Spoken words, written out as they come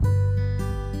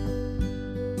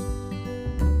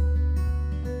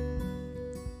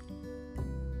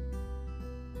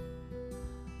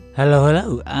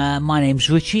Hello. My name's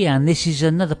Richie, and this is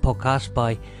another podcast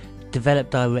by Develop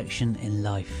Direction in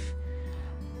Life,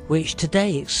 which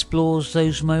today explores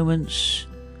those moments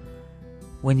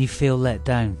when you feel let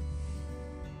down.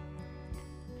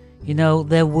 You know,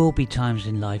 there will be times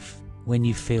in life when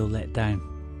you feel let down.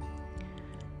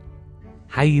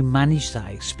 How you manage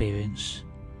that experience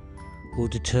will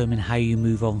determine how you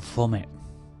move on from it.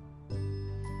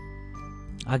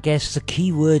 I guess the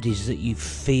key word is that you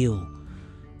feel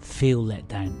let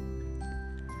down.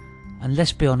 And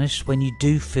let's be honest, when you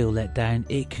do feel let down,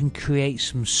 it can create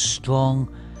some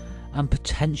strong and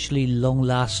potentially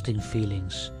long-lasting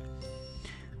feelings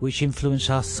which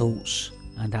influence our thoughts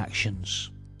and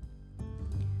actions.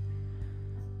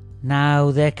 Now,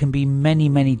 there can be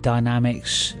many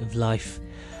dynamics of life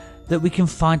that we can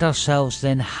find ourselves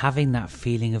then having that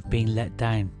feeling of being let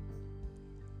down.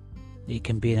 It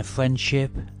can be in a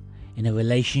friendship, in a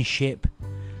relationship,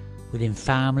 within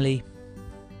family,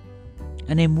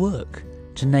 and in work,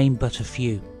 to name but a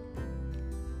few.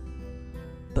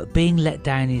 But being let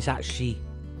down is actually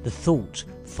the thought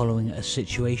following a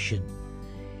situation.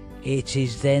 It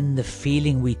is then the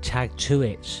feeling we tag to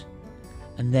it,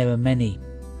 and there are many,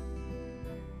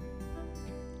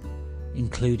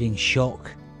 including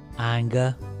shock,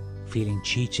 anger, feeling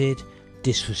cheated,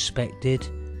 disrespected,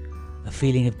 a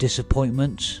feeling of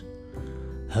disappointment,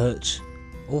 hurt,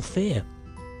 or fear.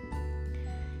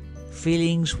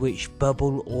 Feelings which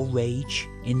bubble or rage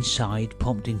inside,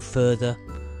 prompting further,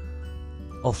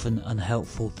 often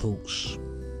unhelpful thoughts.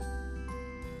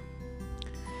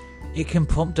 It can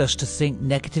prompt us to think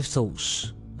negative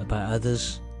thoughts about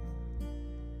others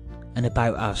and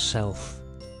about ourselves,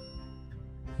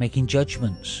 making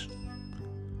judgments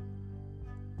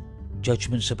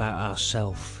about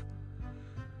ourselves,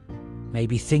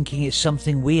 maybe thinking it's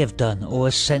something we have done, or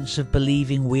a sense of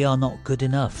believing we are not good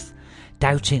enough,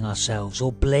 doubting ourselves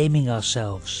or blaming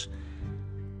ourselves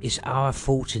is our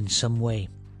fault in some way.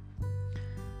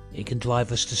 It can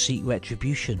drive us to seek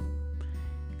retribution.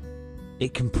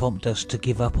 It can prompt us to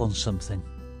give up on something.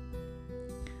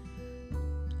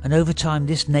 And over time,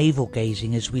 this navel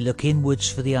gazing as we look inwards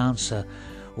for the answer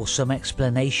or some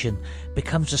explanation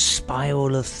becomes a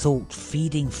spiral of thought,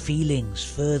 feeding feelings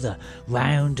further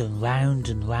round and round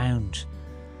and round.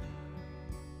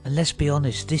 And let's be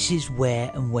honest, this is where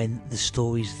and when the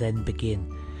stories then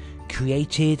begin,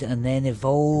 created and then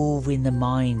evolve in the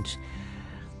mind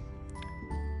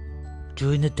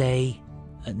during the day,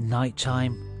 at night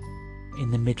time,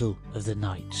 in the middle of the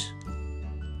night.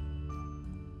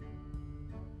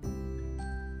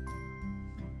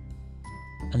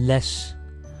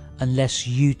 Unless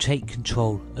you take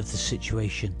control of the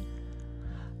situation.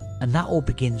 And that all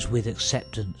begins with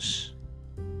acceptance.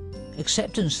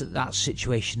 Acceptance that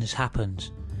situation has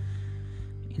happened.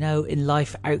 You know, in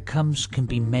life, outcomes can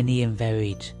be many and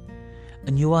varied,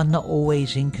 and you are not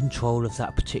always in control of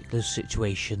that particular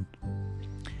situation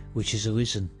which has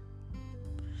arisen.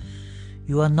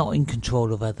 You are not in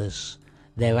control of others,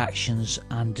 their actions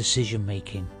and decision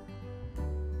making.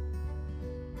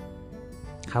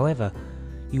 However,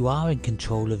 you are in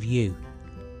control of you,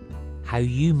 how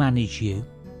you manage you,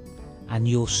 and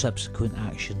your subsequent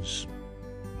actions.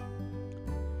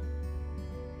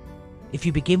 If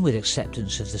you begin with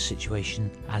acceptance of the situation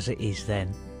as it is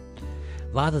then,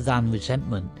 rather than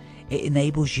resentment, it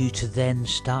enables you to then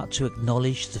start to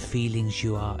acknowledge the feelings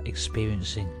you are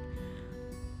experiencing.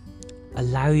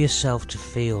 Allow yourself to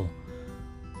feel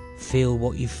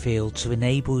what you feel, to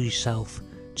enable yourself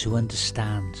to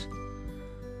understand.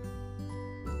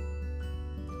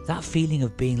 That feeling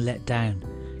of being let down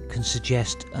can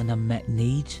suggest an unmet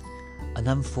need, an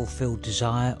unfulfilled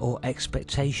desire or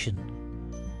expectation.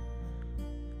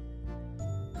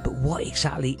 But what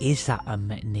exactly is that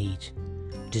unmet need,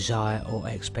 desire or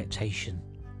expectation?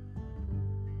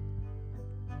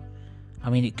 I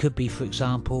mean, it could be, for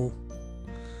example,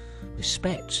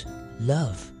 respect,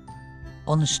 love,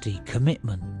 honesty,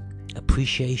 commitment,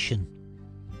 appreciation,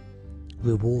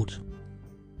 reward.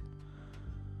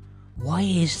 Why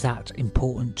is that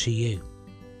important to you?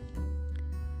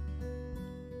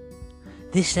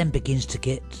 This then begins to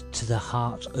get to the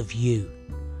heart of you.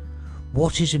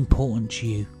 What is important to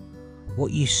you,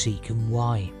 what you seek and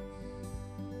why.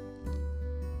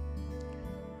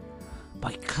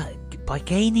 By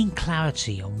gaining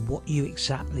clarity on what you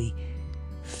exactly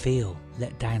feel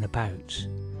let down about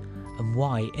and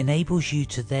why, enables you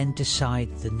to then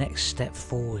decide the next step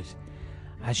forward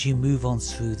as you move on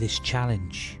through this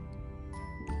challenge.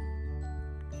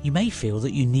 You may feel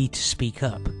that you need to speak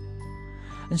up.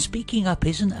 And speaking up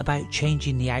isn't about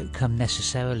changing the outcome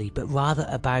necessarily, but rather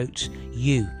about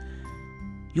you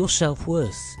your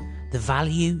self-worth, the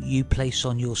value you place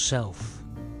on yourself,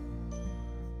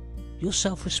 your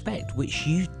self-respect, which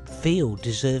you feel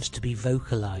deserves to be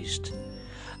vocalized.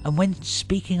 And when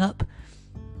speaking up,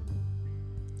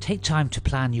 take time to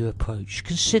plan your approach.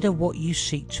 Consider what you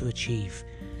seek to achieve.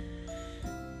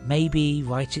 Maybe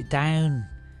write it down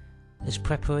as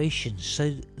preparation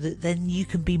so that then you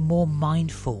can be more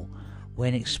mindful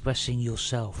when expressing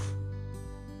yourself.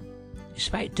 It's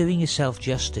about doing yourself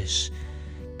justice,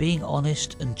 being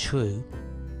honest and true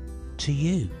to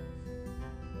you.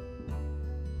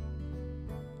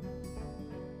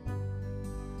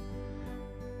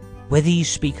 Whether you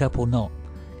speak up or not,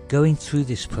 going through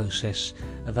this process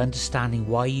of understanding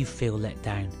why you feel let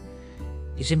down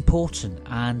is important,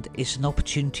 and it's an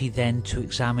opportunity then to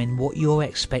examine what your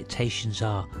expectations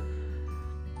are.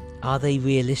 Are they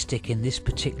realistic in this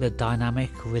particular dynamic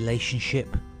relationship?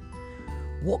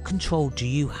 What control do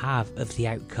you have of the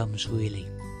outcomes really?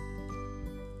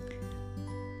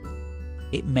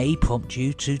 It may prompt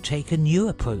you to take a new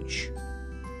approach,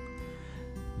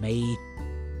 may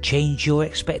change your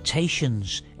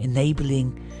expectations,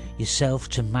 enabling yourself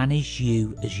to manage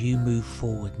you as you move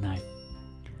forward now.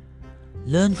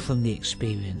 Learn from the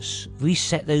experience,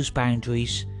 reset those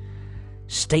boundaries,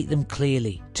 state them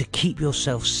clearly to keep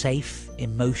yourself safe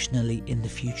emotionally in the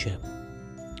future,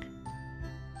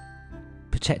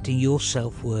 protecting your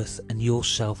self-worth and your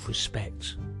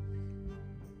self-respect.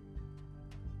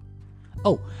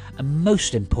 Oh, and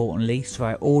most importantly,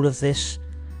 throughout all of this,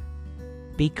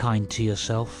 be kind to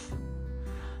yourself.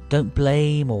 Don't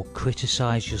blame or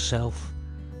criticize yourself,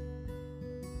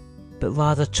 but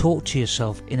rather talk to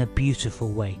yourself in a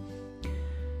beautiful way.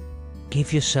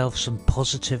 Give yourself some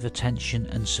positive attention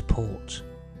and support.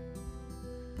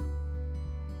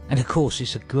 And of course,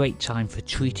 it's a great time for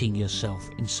treating yourself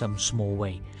in some small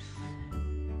way,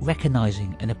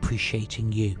 recognizing and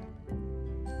appreciating you.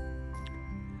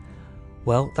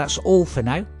 Well, that's all for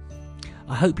now.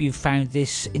 I hope you found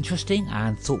this interesting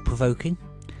and thought-provoking.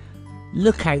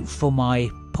 Look out for my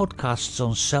podcasts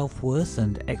on self-worth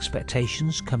and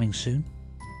expectations coming soon.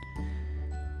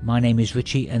 My name is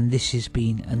Richie, and this has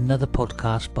been another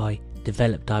podcast by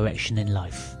Develop Direction in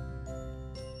Life.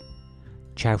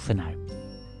 Ciao for now.